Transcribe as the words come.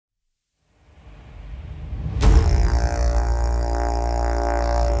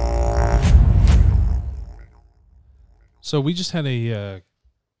So we just had a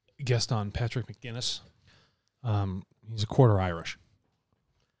guest on, Patrick McGinnis. He's a quarter Irish.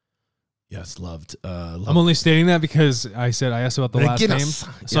 Yes, loved. I'm only stating that because I asked about the last name. So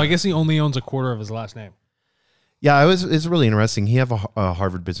yeah. I guess he only owns a quarter of his last name. Yeah, it's really interesting. He have a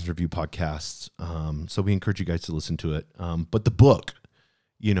Harvard Business Review podcast, so we encourage you guys to listen to it. But the book,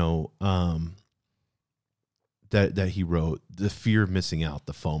 that he wrote, The Fear of Missing Out,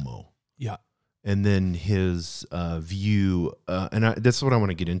 the FOMO. Yeah. And then his view, this is what I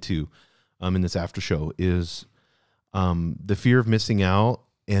want to get into in this after show, is the fear of missing out.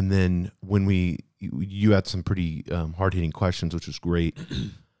 And then when you had some pretty hard-hitting questions, which was great,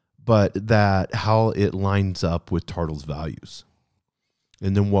 but that how it lines up with TARTLE's values.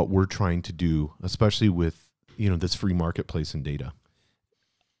 And then what we're trying to do, especially with, this free marketplace and data.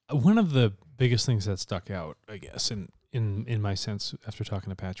 One of the biggest things that stuck out, I guess, in my sense after talking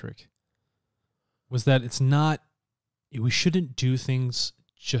to Patrick, was that we shouldn't do things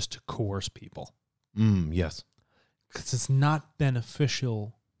just to coerce people. Yes. Because it's not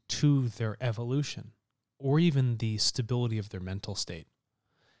beneficial to their evolution or even the stability of their mental state.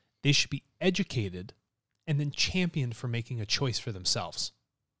 They should be educated and then championed for making a choice for themselves.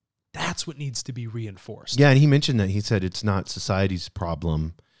 That's what needs to be reinforced. Yeah, and he mentioned that. He said it's not society's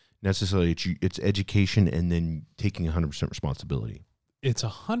problem necessarily. It's education and then taking 100% responsibility. It's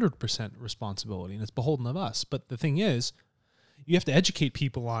 100% responsibility, and it's beholden of us. But the thing is, you have to educate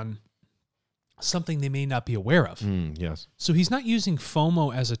people on something they may not be aware of. Yes. So he's not using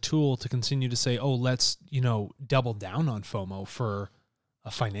FOMO as a tool to continue to say, oh, let's, double down on FOMO for a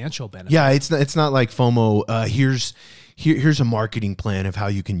financial benefit. Yeah, it's not like FOMO, here's a marketing plan of how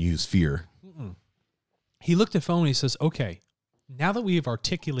you can use fear. He looked at FOMO and he says, okay, now that we have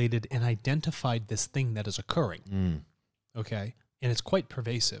articulated and identified this thing that is occurring, okay, and it's quite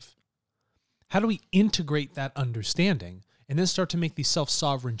pervasive, how do we integrate that understanding and then start to make these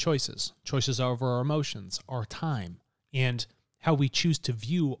self-sovereign choices over our emotions, our time, and how we choose to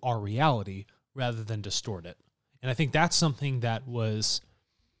view our reality rather than distort it? And I think that's something that was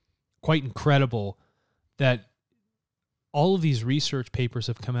quite incredible, that all of these research papers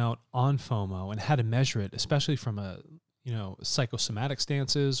have come out on FOMO and how to measure it, especially from a, psychosomatic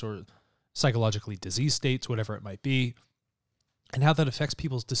stances or psychologically diseased states, whatever it might be, and how that affects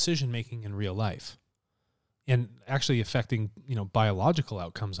people's decision-making in real life and actually affecting, biological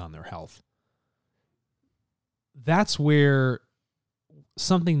outcomes on their health. That's where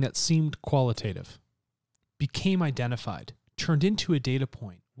something that seemed qualitative became identified, turned into a data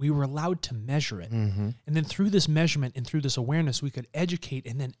point. We were allowed to measure it. And then through this measurement and through this awareness, we could educate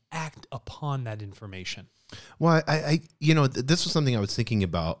and then act upon that information. Well, this was something I was thinking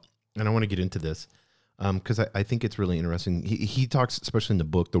about, and I want to get into this because I think it's really interesting. He talks, especially in the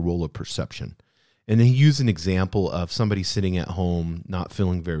book, the role of perception. And then he used an example of somebody sitting at home not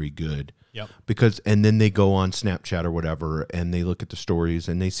feeling very good. Yep. And then they go on Snapchat or whatever, and they look at the stories,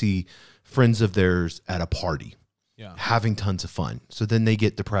 and they see friends of theirs at a party. Yeah. Having tons of fun. So then they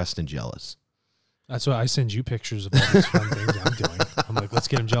get depressed and jealous. That's why I send you pictures of all these fun things I'm doing. I'm like, let's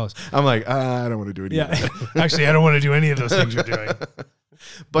get them jealous. I'm like, I don't want to do any of that. Actually, I don't want to do any of those things you're doing.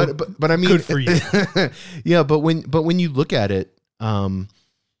 But I mean, good for you. Yeah, but when you look at it,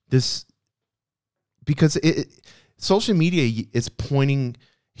 because social media is pointing.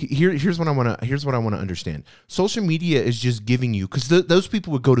 Here's what I want to understand. Social media is just giving you, because those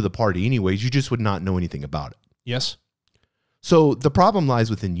people would go to the party anyways. You just would not know anything about it. Yes. So the problem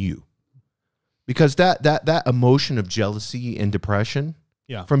lies within you, because that emotion of jealousy and depression,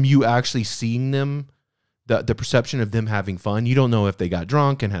 from you actually seeing them, the perception of them having fun. You don't know if they got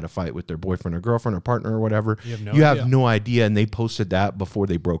drunk and had a fight with their boyfriend or girlfriend or partner or whatever. You have no idea, and they posted that before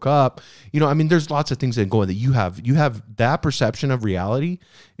they broke up. There's lots of things that go on that you have that perception of reality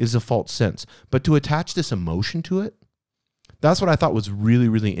is a false sense. But to attach this emotion to it, that's what I thought was really,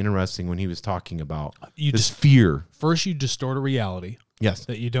 really interesting when he was talking about this fear. First, you distort a reality. Yes.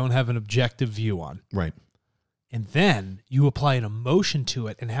 That you don't have an objective view on. Right. And then you apply an emotion to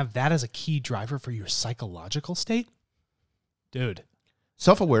it and have that as a key driver for your psychological state. Dude.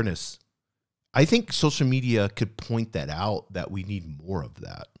 Self-awareness. I think social media could point that out, that we need more of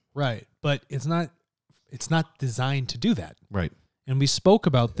that. Right. But it's not designed to do that. Right. And we spoke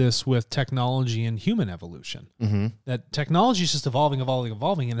about this with technology and human evolution. That technology is just evolving,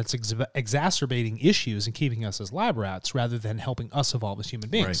 and it's exacerbating issues and keeping us as lab rats rather than helping us evolve as human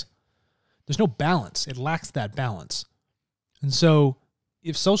beings. Right. There's no balance. It lacks that balance. And so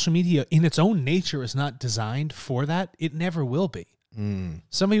if social media in its own nature is not designed for that, it never will be.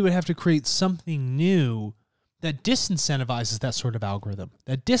 Somebody would have to create something new that disincentivizes that sort of algorithm,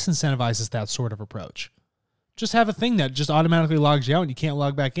 that disincentivizes that sort of approach. Just have a thing that just automatically logs you out and you can't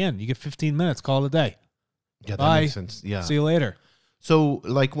log back in. You get 15 minutes, call it a day. Yeah, Bye. that makes sense. Yeah. See you later. So,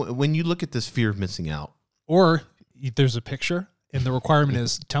 like, when you look at this fear of missing out. Or there's a picture, and the requirement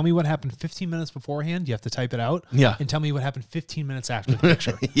is, tell me what happened 15 minutes beforehand. You have to type it out. Yeah. And tell me what happened 15 minutes after the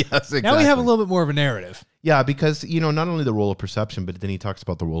picture. Yes, exactly. Now we have a little bit more of a narrative. Yeah, because, not only the role of perception, but then he talks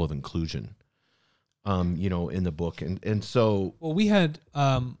about the role of inclusion, in the book. And so. Well, we had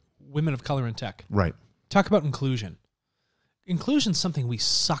women of color in tech. Right. Talk about inclusion. Inclusion is something we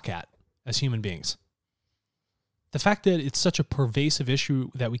suck at as human beings. The fact that it's such a pervasive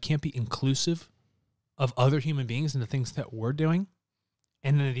issue that we can't be inclusive of other human beings and the things that we're doing.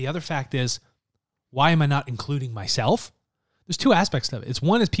 And then the other fact is, why am I not including myself? There's two aspects of it. It's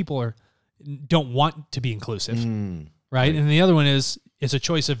one is people don't want to be inclusive, right? And the other one is it's a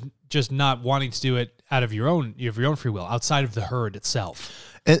choice of just not wanting to do it out of your own free will, outside of the herd itself.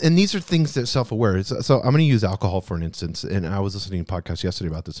 And these are things that self-aware. So I'm going to use alcohol for an instance. And I was listening to a podcast yesterday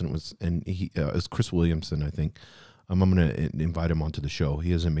about this, and it was Chris Williamson, I think. I'm going to invite him onto the show.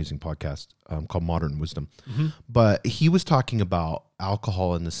 He has an amazing podcast called Modern Wisdom. Mm-hmm. But he was talking about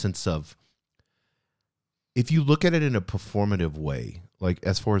alcohol in the sense of, if you look at it in a performative way, like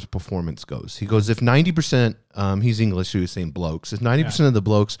as far as performance goes, he goes, if 90%, he's English, so he was saying blokes, if 90% of the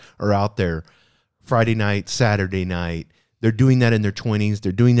blokes are out there Friday night, Saturday night, they're doing that in their 20s,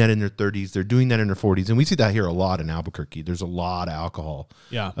 they're doing that in their 30s, they're doing that in their 40s. And we see that here a lot in Albuquerque. There's a lot of alcohol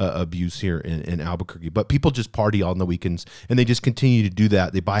abuse here in Albuquerque. But people just party on the weekends, and they just continue to do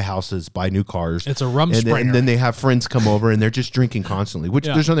that. They buy houses, buy new cars. It's a rum springer. And then they have friends come over, and they're just drinking constantly, which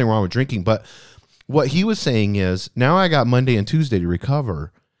there's nothing wrong with drinking. But what he was saying is, now I got Monday and Tuesday to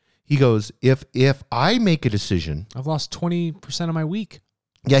recover. He goes, if I make a decision. I've lost 20% of my week.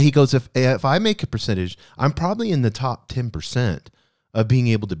 Yeah, he goes, if I make a percentage, I'm probably in the top 10% of being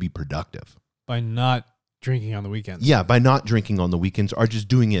able to be productive. By not drinking on the weekends. Yeah, by not drinking on the weekends or just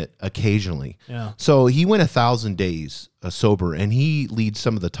doing it occasionally. Yeah. So he went 1,000 days sober, and he leads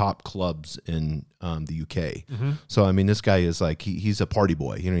some of the top clubs in the UK. Mm-hmm. So, I mean, this guy is like, he's a party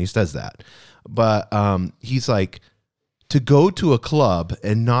boy. He says that. But he's like, to go to a club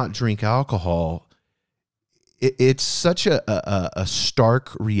and not drink alcohol, it's such a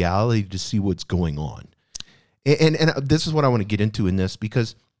stark reality to see what's going on. And this is what I want to get into in this,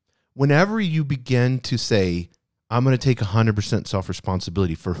 because whenever you begin to say, I'm going to take 100%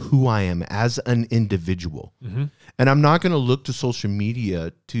 self-responsibility for who I am as an individual, mm-hmm. and I'm not going to look to social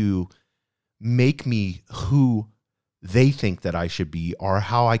media to make me who they think that I should be or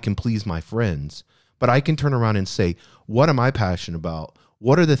how I can please my friends, but I can turn around and say, what am I passionate about?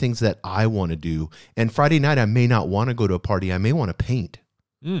 What are the things that I want to do? And Friday night, I may not want to go to a party. I may want to paint.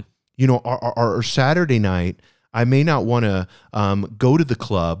 Or Saturday night, I may not want to go to the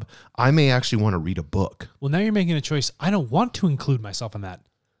club. I may actually want to read a book. Well, now you're making a choice. I don't want to include myself in that.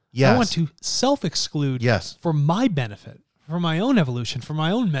 Yes. I want to self-exclude for my benefit, for my own evolution, for my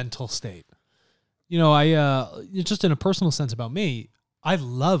own mental state. I just in a personal sense about me, I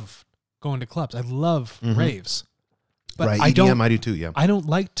love going to clubs. I love raves. But right. I do too, yeah. I don't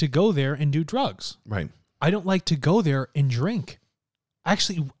like to go there and do drugs. Right. I don't like to go there and drink.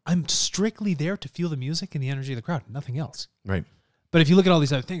 Actually, I'm strictly there to feel the music and the energy of the crowd, nothing else. Right. But if you look at all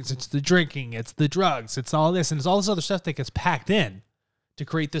these other things, it's the drinking, it's the drugs, it's all this, and it's all this other stuff that gets packed in to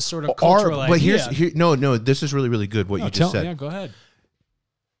create this sort of cultural idea. But no, this is really, really good what you just said. Yeah, go ahead.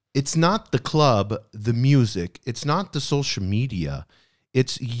 It's not the club, the music. It's not the social media.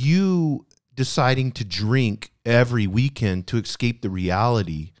 It's you deciding to drink every weekend to escape the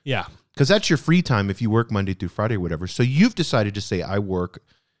reality. Yeah. Because that's your free time if you work Monday through Friday or whatever. So you've decided to say, I work,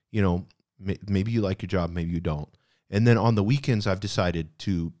 maybe you like your job, maybe you don't. And then on the weekends, I've decided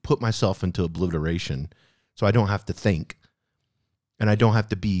to put myself into obliteration so I don't have to think. And I don't have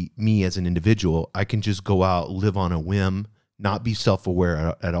to be me as an individual. I can just go out, live on a whim, not be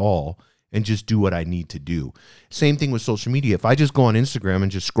self-aware at all, and just do what I need to do. Same thing with social media. If I just go on Instagram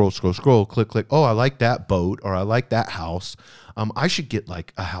and just scroll, click, oh, I like that boat, or I like that house, I should get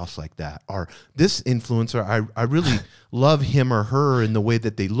like a house like that. Or this influencer, I really love him or her in the way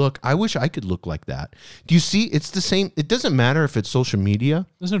that they look. I wish I could look like that. Do you see? It's the same. It doesn't matter if it's social media.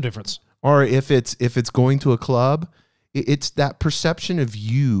 There's no difference. Or if it's going to a club. It's that perception of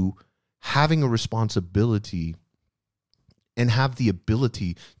you having a responsibility and have the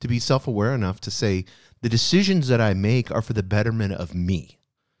ability to be self-aware enough to say, the decisions that I make are for the betterment of me.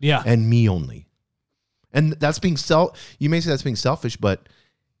 Yeah. And me only. And that's being you may say that's being selfish, but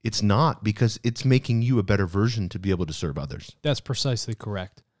it's not, because it's making you a better version to be able to serve others. That's precisely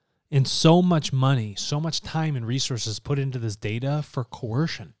correct. And so much money, so much time and resources put into this data for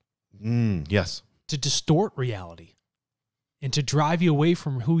coercion. Yes. to distort reality and to drive you away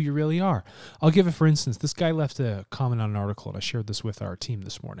from who you really are. I'll give it, for instance, this guy left a comment on an article, and I shared this with our team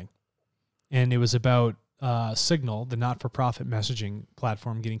this morning. And it was about Signal, the not-for-profit messaging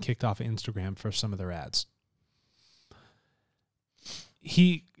platform, getting kicked off of Instagram for some of their ads.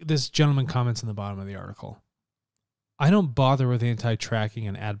 This gentleman comments in the bottom of the article, I don't bother with anti-tracking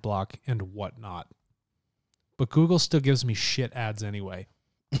and ad block and whatnot, but Google still gives me shit ads anyway.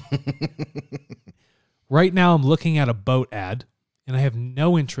 Right now I'm looking at a boat ad, and I have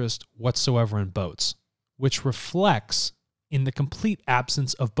no interest whatsoever in boats, which reflects in the complete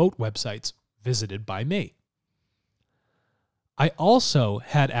absence of boat websites visited by me. I also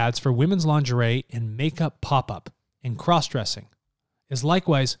had ads for women's lingerie and makeup pop-up and cross-dressing, is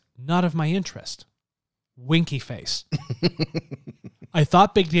likewise not of my interest. Winky face. I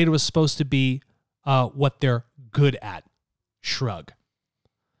thought big data was supposed to be what they're good at. Shrug.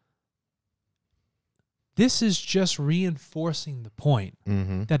 This is just reinforcing the point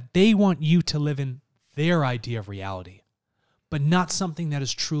that they want you to live in their idea of reality, but not something that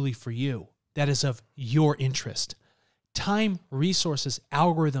is truly for you, that is of your interest. Time, resources,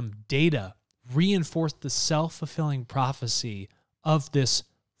 algorithm, data reinforce the self-fulfilling prophecy of this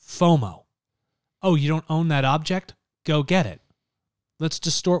FOMO. Oh, you don't own that object? Go get it. Let's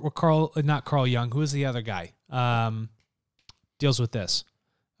distort what not Carl Jung, who is the other guy, deals with this.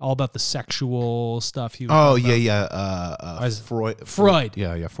 All about the sexual stuff. Freud.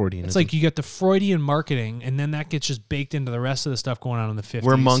 Yeah, Freudian. It's like you get the Freudian marketing, and then that gets just baked into the rest of the stuff going on in the 50s.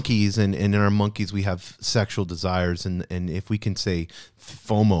 We're monkeys, and in our monkeys, we have sexual desires, and if we can say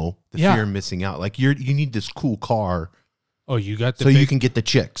FOMO, the fear of missing out, like you need this cool car. Oh, you got the you can get the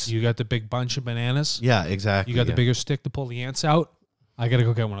chicks. You got the big bunch of bananas. Yeah, exactly. You got the bigger stick to pull the ants out. I got to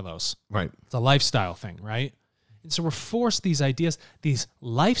go get one of those. Right. It's a lifestyle thing, right? And so we're forced these ideas, these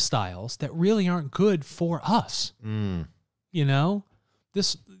lifestyles that really aren't good for us. You know,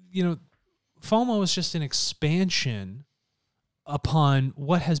 FOMO is just an expansion upon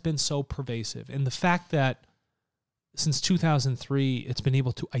what has been so pervasive. And the fact that since 2003, it's been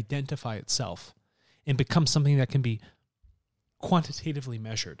able to identify itself and become something that can be quantitatively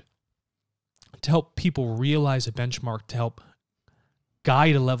measured to help people realize a benchmark, to help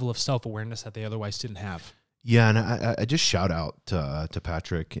guide a level of self-awareness that they otherwise didn't have. Yeah, and I just shout out to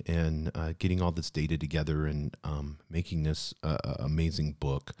Patrick and getting all this data together and making this amazing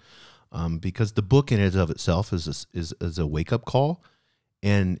book, because the book in and of itself is a wake up call,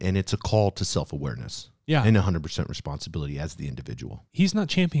 and it's a call to self awareness. Yeah, and 100% responsibility as the individual. He's not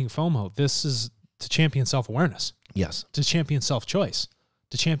championing FOMO. This is to champion self awareness. Yes, to champion self choice,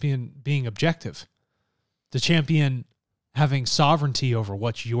 to champion being objective, to champion having sovereignty over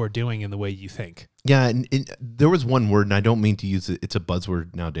what you are doing in the way you think. Yeah, and there was one word, and I don't mean to use it. It's a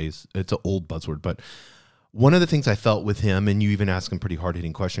buzzword nowadays. It's an old buzzword, but one of the things I felt with him, and you even ask him pretty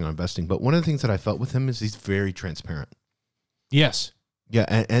hard-hitting question on investing, but one of the things that I felt with him is he's very transparent. Yes.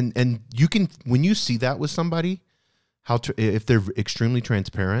 Yeah, and you can, when you see that with somebody, if they're extremely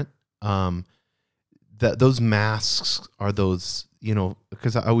transparent, that those masks are those,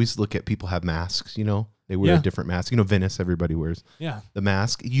 because I always look at people have masks, They wear a different mask. Venice, everybody wears the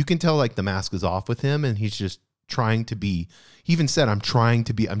mask. You can tell like the mask is off with him, and he's just trying to be, he even said, I'm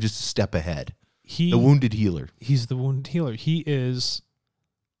just a step ahead. The wounded healer. He's the wounded healer. He is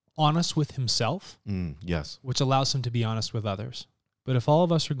honest with himself. Yes. Which allows him to be honest with others. But if all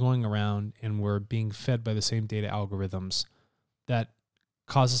of us are going around and we're being fed by the same data algorithms that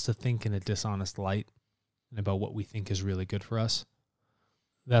cause us to think in a dishonest light and about what we think is really good for us,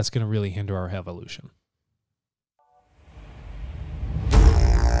 that's going to really hinder our evolution.